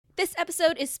This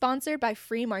episode is sponsored by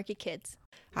Free Market Kids.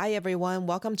 Hi, everyone.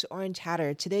 Welcome to Orange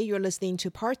Hatter. Today, you're listening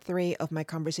to part 3 of my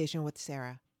conversation with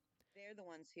Sarah. They're the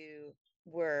ones who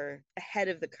were ahead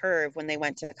of the curve when they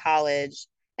went to college,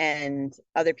 and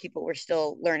other people were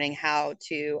still learning how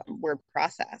to word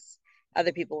process.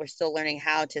 Other people were still learning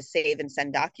how to save and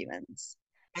send documents.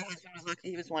 My husband was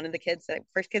lucky; he was one of the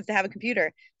first kids to have a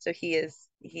computer, so he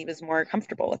was more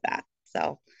comfortable with that.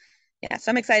 So yeah,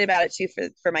 so I'm excited about it too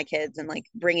for my kids, and like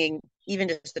bringing even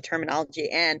just the terminology.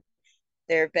 And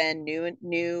there have been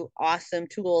new awesome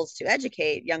tools to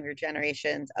educate younger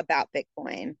generations about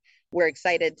Bitcoin. We're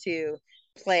excited to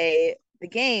play the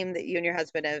game that you and your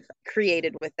husband have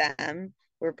created with them.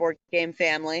 We're a board game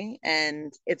family,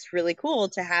 and it's really cool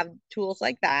to have tools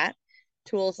like that,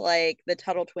 tools like the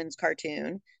Tuttle Twins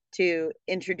cartoon, to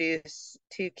introduce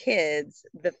to kids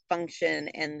the function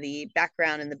and the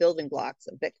background and the building blocks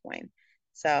of Bitcoin.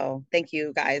 So thank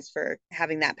you guys for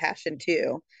having that passion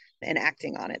too and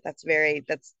acting on it. That's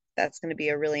going to be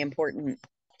a really important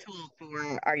tool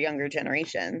for our younger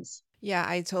generations. Yeah,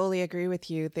 I totally agree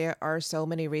with you. There are so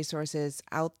many resources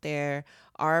out there.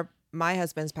 My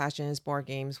husband's passion is board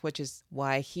games, which is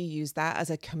why he used that as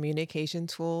a communication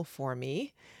tool for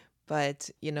me. But,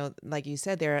 like you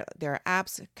said, there are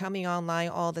apps coming online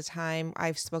all the time.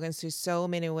 I've spoken to so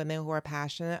many women who are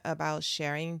passionate about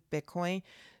sharing Bitcoin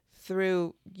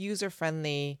through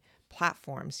user-friendly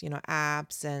platforms,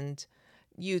 apps and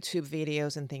YouTube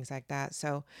videos and things like that.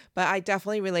 So, but I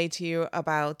definitely relate to you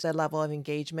about the level of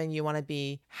engagement you want to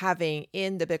be having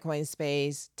in the Bitcoin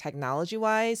space technology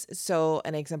wise. So,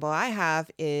 an example I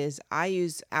have is I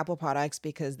use Apple products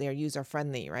because they're user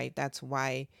friendly, right? That's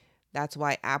why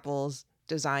Apple's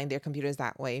designed their computers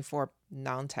that way for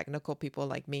non-technical people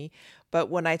like me. But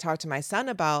when I talk to my son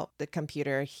about the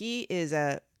computer, he is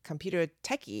a computer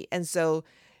techie. And so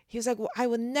he was like, well, I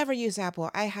would never use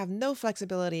Apple. I have no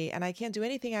flexibility and I can't do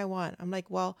anything I want. I'm like,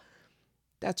 well,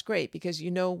 that's great because you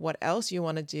know what else you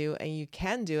want to do and you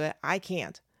can do it. I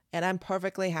can't. And I'm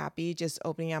perfectly happy just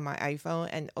opening up my iPhone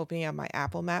and opening up my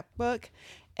Apple MacBook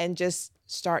and just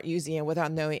start using it without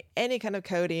knowing any kind of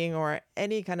coding or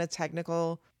any kind of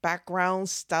technical background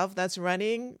stuff that's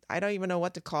running. I don't even know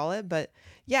what to call it, but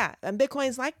yeah, and Bitcoin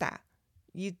is like that.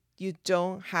 You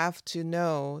don't have to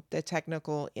know the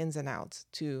technical ins and outs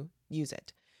to use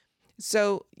it.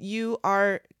 So you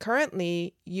are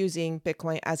currently using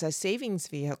Bitcoin as a savings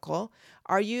vehicle.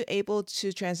 Are you able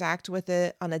to transact with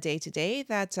it on a day-to-day?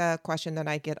 That's a question that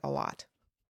I get a lot.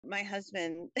 My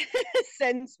husband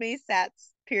sends me sats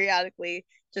periodically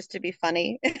just to be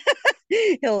funny.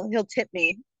 He'll tip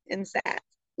me in sats.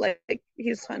 Like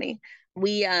he's funny.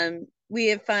 We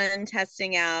have fun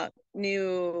testing out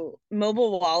new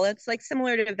mobile wallets, like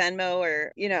similar to Venmo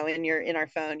or in our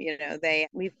phone.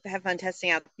 We have fun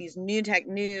testing out these new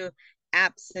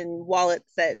apps and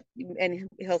wallets and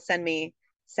he'll send me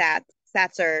sats.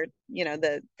 Sats are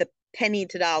the penny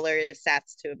to dollar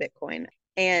sats to a Bitcoin.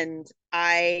 And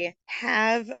I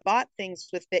have bought things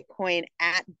with Bitcoin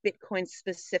at Bitcoin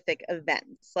specific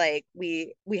events. Like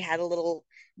we had a little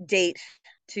date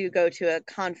to go to a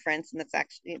conference, and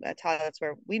that's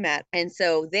where we met. And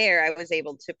so there I was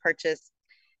able to purchase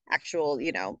actual,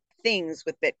 things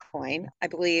with Bitcoin, I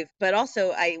believe. But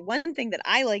also one thing that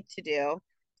I like to do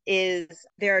is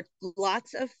there are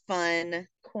lots of fun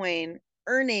coin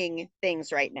earning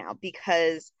things right now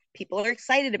because people are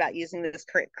excited about using this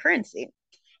currency.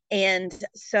 And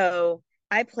so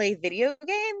I play video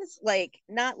games, like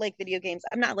not like video games.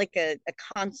 I'm not like a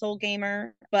console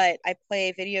gamer, but I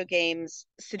play video games,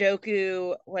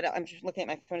 Sudoku. I'm just looking at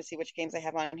my phone to see which games I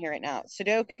have on here right now.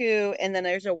 Sudoku, and then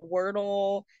there's a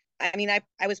Wordle. I mean,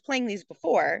 I was playing these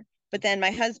before, but then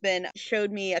my husband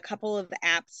showed me a couple of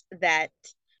apps that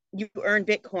you earn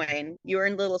Bitcoin, you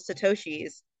earn little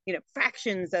Satoshis,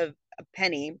 fractions of a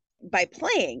penny by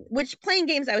playing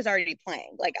games I was already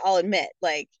playing. Like I'll admit,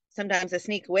 like sometimes I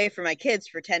sneak away from my kids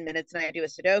for 10 minutes and I do a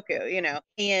Sudoku,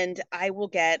 and I will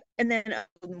and then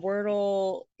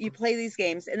Wordle, you play these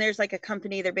games and there's like a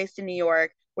company, they're based in New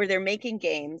York, where they're making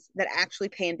games that actually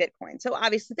pay in Bitcoin. So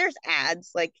obviously there's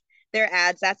ads, like their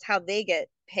ads, that's how they get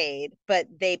paid, but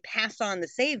they pass on the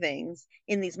savings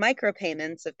in these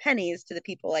micropayments of pennies to the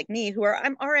people like me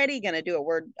I'm already going to do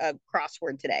a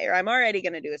crossword today, or I'm already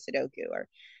going to do a Sudoku or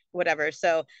whatever.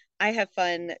 So I have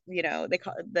fun, they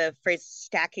call the phrase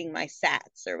stacking my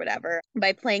sats or whatever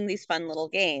by playing these fun little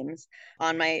games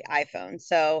on my iPhone.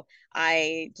 So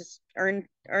I just earn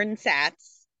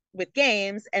sats with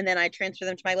games, and then I transfer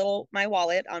them to my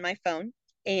wallet on my phone,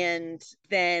 and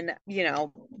then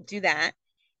do that.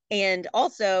 And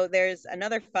also there's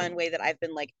another fun way that I've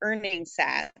been like earning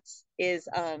sats is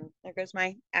there goes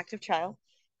my active child.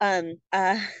 Um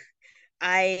uh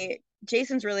I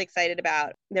Jason's really excited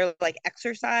about, they're like not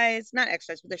exercise,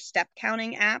 but they're step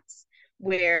counting apps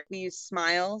where we use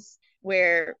Smiles,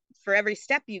 where for every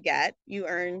step you get, you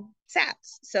earn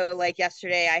sats. So like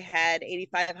yesterday I had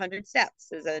 8,500 steps.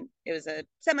 It was a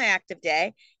semi-active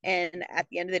day. And at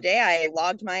the end of the day, I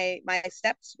logged my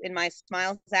steps in my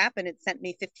Smiles app and it sent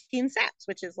me 15 sats,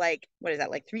 which is like, what is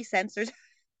that, like 3 cents or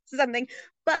something?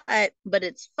 But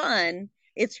it's fun,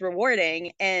 it's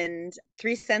rewarding, and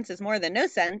 3 cents is more than no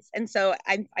sense. And so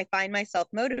I find myself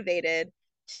motivated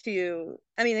to,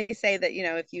 I mean, they say that,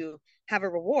 if you have a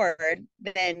reward,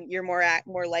 then you're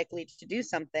more likely to do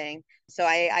something. So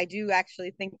I do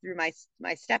actually think through my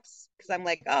steps, because I'm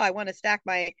like, oh, I want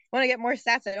to get more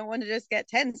stats. I don't want to just get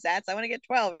 10 stats. I want to get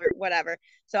 12 or whatever.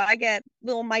 So I get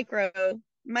little micro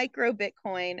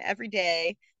Bitcoin every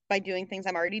day by doing things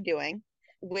I'm already doing,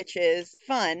 which is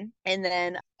fun. And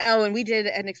then, and we did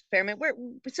an experiment.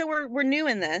 We're new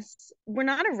in this. We're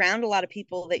not around a lot of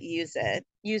people that use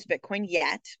Bitcoin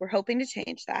yet. We're hoping to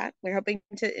change that. We're hoping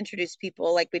to introduce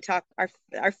people. Like we talk,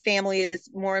 our family is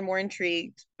more and more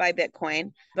intrigued by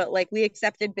Bitcoin. But like we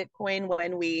accepted Bitcoin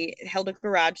when we held a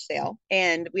garage sale,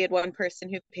 and we had one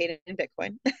person who paid in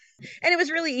Bitcoin. And it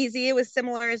was really easy. It was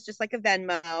similar as just like a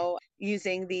Venmo,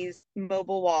 using these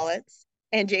mobile wallets.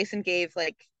 And Jason gave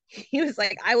like, he was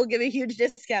like, I will give a huge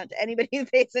discount to anybody who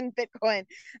pays in Bitcoin.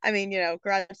 I mean,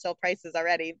 garage sale prices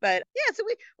already. But yeah, so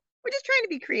we're just trying to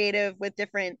be creative with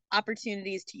different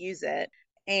opportunities to use it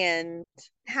and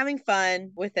having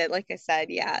fun with it. Like I said,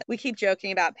 yeah, we keep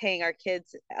joking about paying our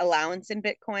kids allowance in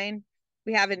Bitcoin.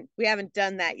 We haven't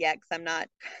done that yet, because I'm not,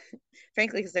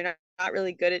 frankly, because they're not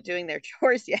really good at doing their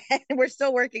chores yet. We're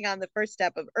still working on the first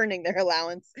step of earning their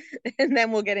allowance, and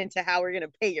then we'll get into how we're going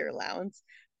to pay your allowance.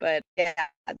 But yeah,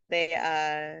 they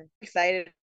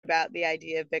excited about the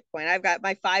idea of Bitcoin. I've got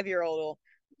my 5-year-old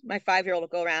will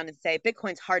go around and say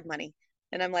Bitcoin's hard money,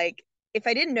 and I'm like, if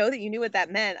I didn't know that you knew what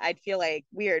that meant, I'd feel like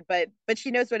weird. But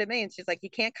she knows what it means. She's like,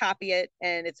 you can't copy it,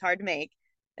 and it's hard to make.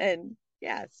 And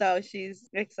yeah, so she's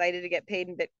excited to get paid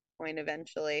in Bitcoin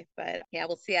eventually. But yeah,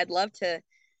 we'll see. I'd love to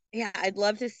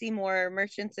see more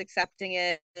merchants accepting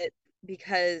it,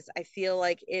 because I feel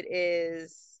like it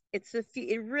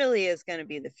really is going to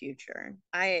be the future.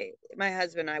 My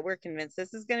husband and I, we're convinced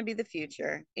this is going to be the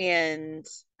future, and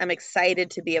I'm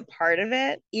excited to be a part of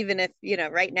it, even if,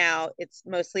 right now it's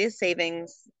mostly a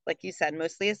savings, like you said,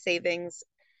 mostly a savings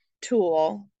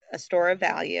tool, a store of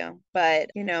value.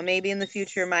 But, maybe in the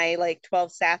future, my like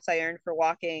 12 sats I earned for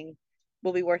walking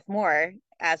will be worth more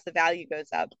as the value goes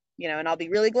up, and I'll be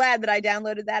really glad that I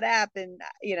downloaded that app and,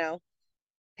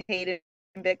 paid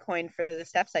in Bitcoin for the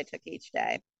steps I took each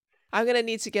day. I'm going to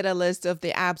need to get a list of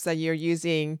the apps that you're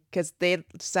using, because they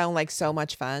sound like so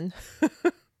much fun.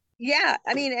 Yeah,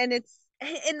 I mean, and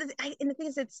the thing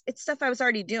is, it's stuff I was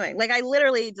already doing. Like I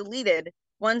literally deleted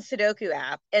one Sudoku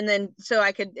app, and then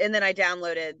I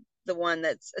downloaded the one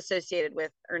that's associated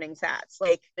with earning sats.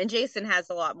 Like, and Jason has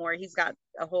a lot more. He's got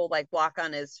a whole like block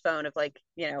on his phone of like,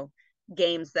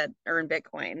 games that earn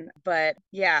Bitcoin. But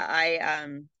yeah, I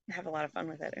have a lot of fun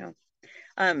with it.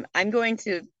 I'm going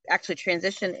to actually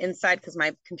transition inside because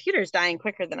my computer is dying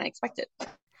quicker than I expected.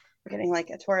 We're getting like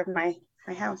a tour of my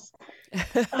house.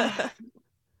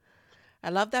 I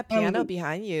love that piano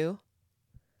behind you.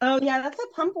 Oh yeah, that's a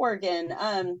pump organ.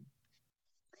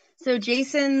 So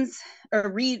Jason's a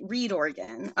reed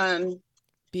organ.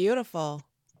 Beautiful.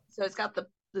 So it's got the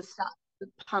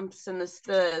pumps and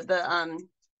the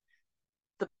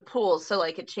pulls, so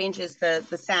like it changes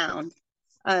the sound.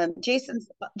 Jason's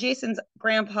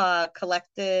grandpa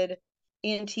collected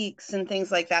antiques and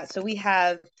things like that. So we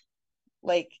have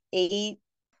like 8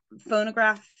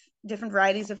 different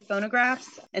varieties of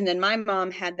phonographs. And then my mom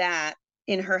had that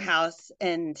in her house,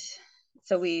 and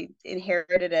so we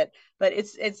inherited it. But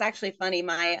it's actually funny.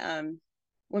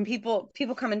 When people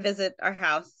come and visit our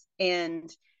house, and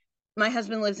my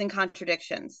husband lives in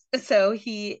contradictions. So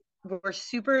we're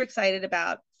super excited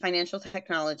about financial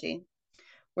technology.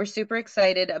 We're super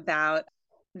excited about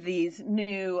these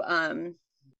new,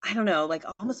 I don't know, like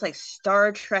almost like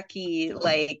Star Trek-y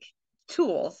like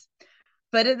tools.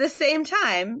 But at the same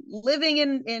time, living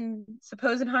in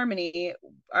supposed harmony,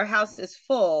 our house is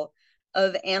full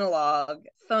of analog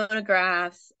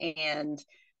phonographs and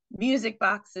music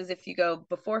boxes, if you go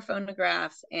before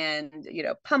phonographs, and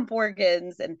pump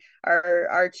organs, and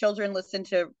our children listen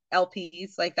to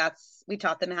LPs. Like we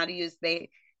taught them how to use.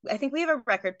 I think we have a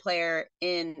record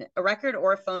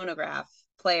or a phonograph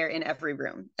player in every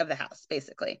room of the house,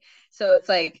 basically. So it's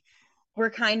like we're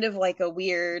kind of like a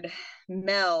weird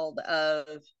meld of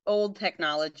old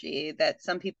technology that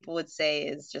some people would say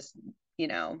is just,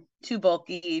 too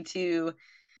bulky, too,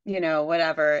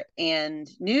 whatever, and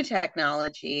new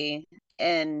technology.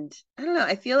 And I don't know,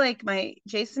 I feel like my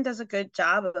Jason does a good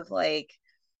job of like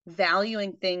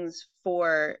valuing things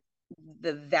for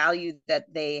the value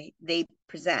that they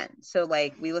present. So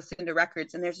like we listen to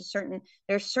records and there's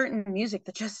certain music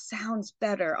that just sounds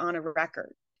better on a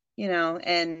record,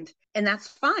 and that's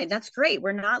fine. That's great.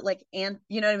 We're not like, and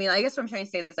you know what I mean? I guess what I'm trying to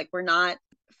say is like we're not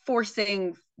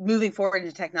forcing moving forward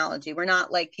into technology. We're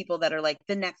not like people that are like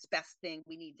the next best thing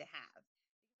we need to have.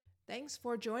 Thanks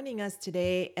for joining us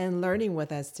today and learning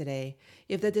with us today.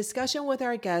 If the discussion with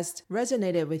our guest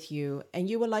resonated with you and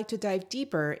you would like to dive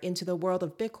deeper into the world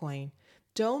of Bitcoin,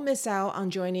 don't miss out on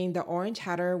joining the Orange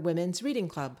Hatter Women's Reading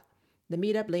Club. The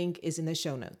meetup link is in the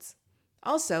show notes.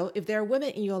 Also, if there are women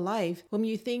in your life whom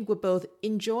you think would both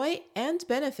enjoy and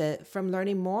benefit from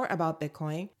learning more about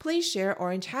Bitcoin, please share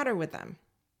Orange Hatter with them.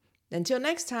 Until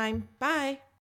next time, bye!